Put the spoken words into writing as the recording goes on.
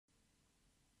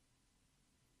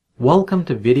Welcome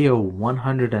to video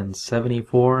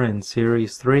 174 in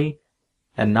series 3,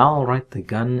 and now I'll write the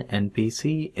gun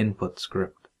NPC input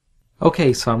script.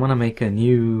 Okay, so I'm going to make a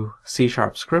new C#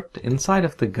 script inside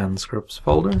of the gun scripts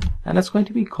folder, and it's going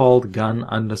to be called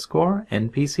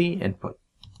gun_NPC input.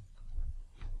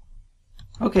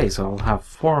 Okay, so I'll have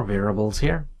 4 variables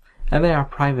here, and they are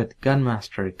private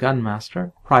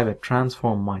gunmaster, private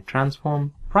transform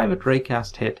myTransform, private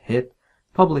raycast hit,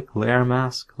 public layer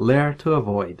mask, layer to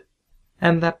avoid.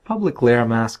 And that public layer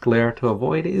mask, layer to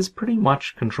avoid is pretty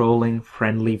much controlling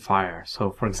friendly fire.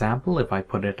 So for example, if I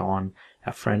put it on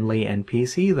a friendly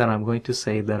NPC, then I'm going to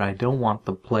say that I don't want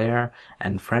the player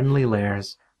and friendly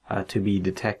layers to be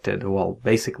detected. Well,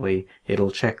 basically,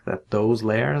 it'll check that those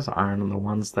layers aren't the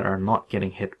ones that are not getting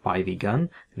hit by the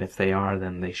gun, and if they are,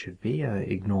 then they should be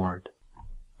ignored.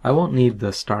 I won't need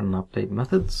the start and update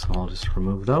methods, so I'll just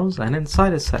remove those. And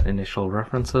inside of set initial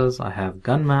references, I have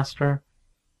gunmaster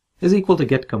is equal to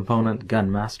get component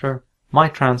gunmaster. My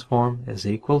transform is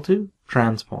equal to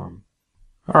transform.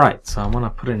 Alright, so I'm going to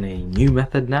put in a new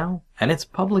method now, and it's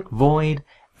public void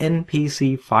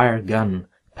NPC fire gun.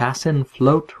 Pass in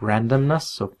float randomness.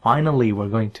 So finally we're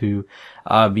going to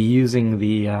be using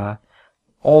the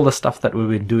all the stuff that we've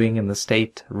been doing in the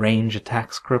state range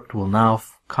attack script will now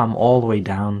come all the way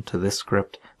down to this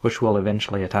script, which will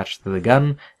eventually attach to the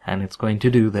gun, and it's going to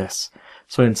do this.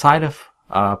 So inside of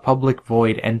public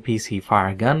void NPC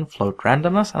fire gun float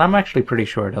randomness, and I'm actually pretty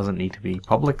sure it doesn't need to be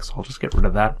public, so I'll just get rid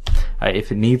of that.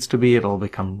 If it needs to be, it'll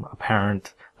become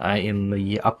apparent in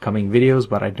the upcoming videos,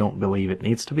 but I don't believe it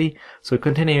needs to be. So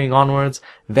continuing onwards,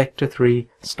 vector3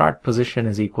 start position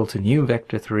is equal to new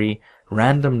vector3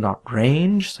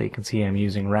 random.range. So you can see I'm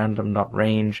using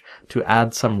random.range to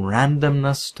add some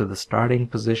randomness to the starting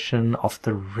position of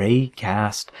the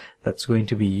raycast that's going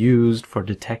to be used for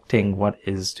detecting what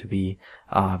is to be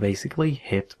basically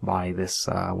hit by this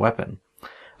weapon.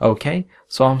 Okay,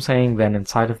 so I'm saying then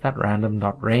inside of that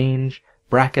random.range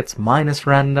brackets minus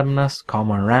randomness,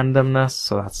 comma randomness,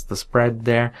 so that's the spread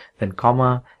there, then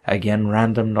comma, again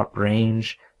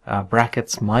random.range,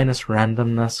 brackets minus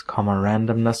randomness, comma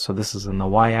randomness, so this is in the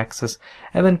y-axis,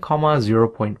 and then comma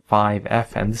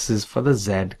 0.5f, and this is for the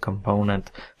z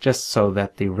component, just so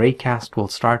that the raycast will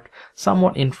start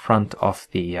somewhat in front of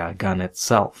the gun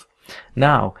itself.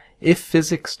 Now, if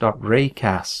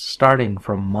physics.raycast starting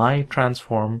from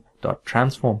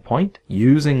myTransform.transform point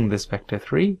using this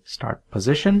vector3 start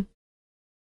position,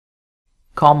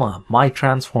 comma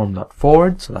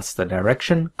myTransform.forward, so that's the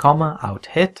direction, comma out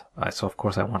hit, so of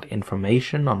course I want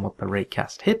information on what the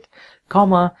raycast hit,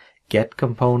 comma get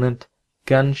component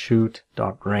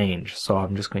gunshoot.range. So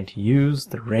I'm just going to use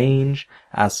the range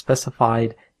as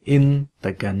specified in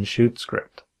the gunshoot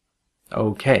script.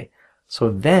 Okay, so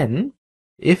then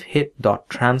if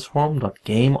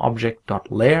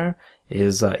hit.transform.gameObject.layer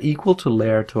is equal to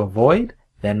layer to avoid,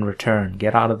 then return.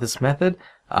 Get out of this method.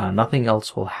 Nothing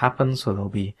else will happen, so there'll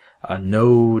be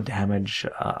no damage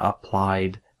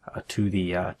applied to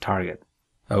the target.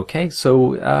 Okay,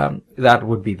 so that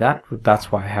would be that.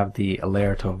 That's why I have the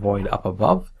layer to avoid up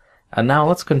above. And now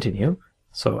let's continue.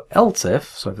 So else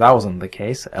if, so if that wasn't the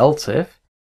case, else if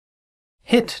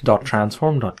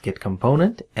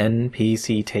hit.transform.getComponent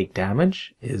NPC take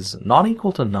damage is not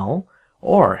equal to null,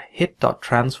 or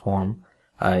hit.transform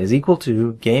is equal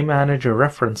to game manager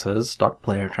references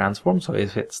player transform. So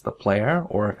if it's the player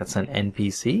or if it's an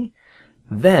NPC,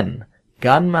 then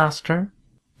gunmaster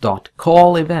dot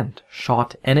call event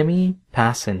shot enemy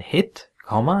pass in hit,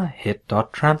 comma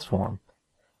hit.transform.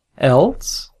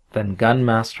 Else then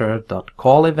gunmaster dot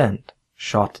call event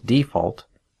shot default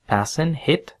pass in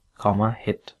hit, comma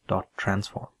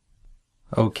hit.transform.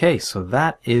 Okay, so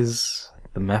that is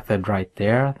the method right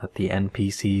there that the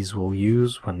NPCs will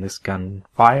use when this gun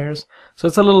fires. So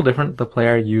it's a little different. The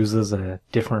player uses a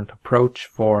different approach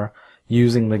for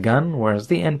using the gun, whereas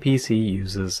the NPC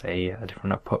uses a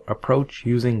different approach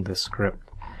using this script.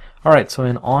 Alright, so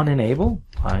in onEnable,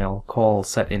 I'll call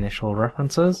set initial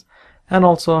references and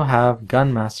also have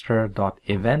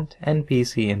gunmaster.event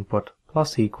NPC input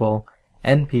plus equal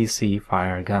NPC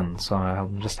fire gun. So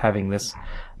I'm just having this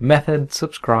method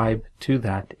subscribe to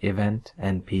that event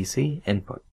NPC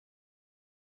input.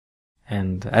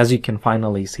 And as you can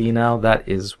finally see now, that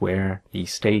is where the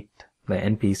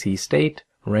NPC state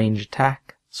range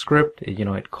attack script,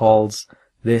 it calls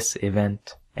this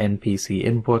event NPC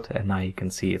input, and now you can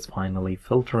see it's finally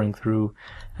filtering through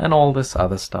and all this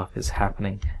other stuff is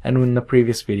happening. And in the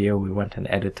previous video we went and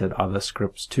edited other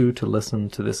scripts too to listen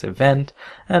to this event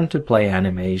and to play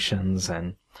animations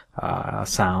and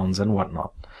sounds and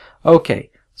whatnot.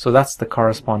 Okay, so that's the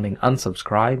corresponding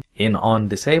unsubscribe in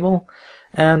onDisable.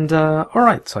 And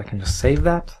alright, so I can just save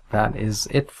that. That is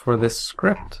it for this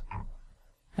script.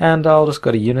 And I'll just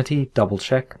go to Unity, double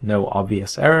check, no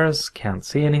obvious errors, can't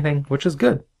see anything, which is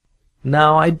good.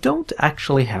 Now, I don't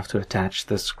actually have to attach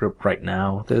this script right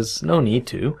now. There's no need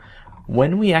to.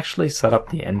 When we actually set up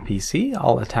the NPC,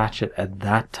 I'll attach it at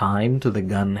that time to the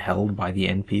gun held by the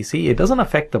NPC. It doesn't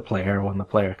affect the player when the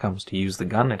player comes to use the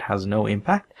gun. It has no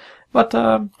impact. But,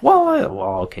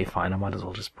 okay, fine. I might as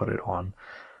well just put it on.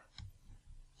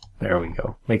 There we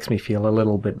go. Makes me feel a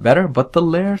little bit better. But the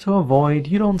layer to avoid,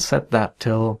 you don't set that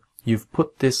till you've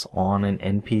put this on an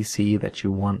NPC that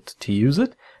you want to use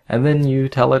it. And then you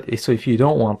tell it, so if you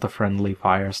don't want the friendly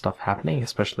fire stuff happening,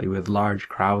 especially with large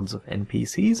crowds of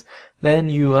NPCs, then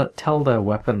you tell the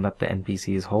weapon that the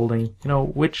NPC is holding, you know,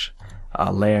 which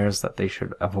layers that they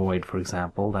should avoid, for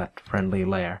example, that friendly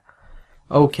layer.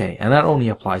 Okay, and that only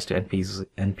applies to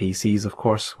NPCs, of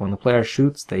course. When the player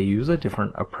shoots, they use a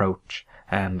different approach,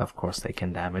 and of course they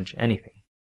can damage anything.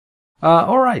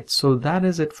 Alright, so that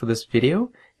is it for this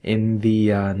video. In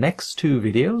the next two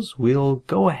videos, we'll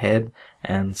go ahead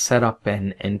and set up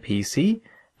an NPC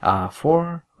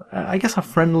for, I guess, a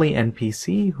friendly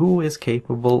NPC who is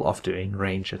capable of doing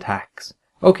range attacks.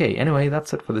 Okay, anyway,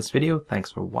 that's it for this video.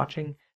 Thanks for watching.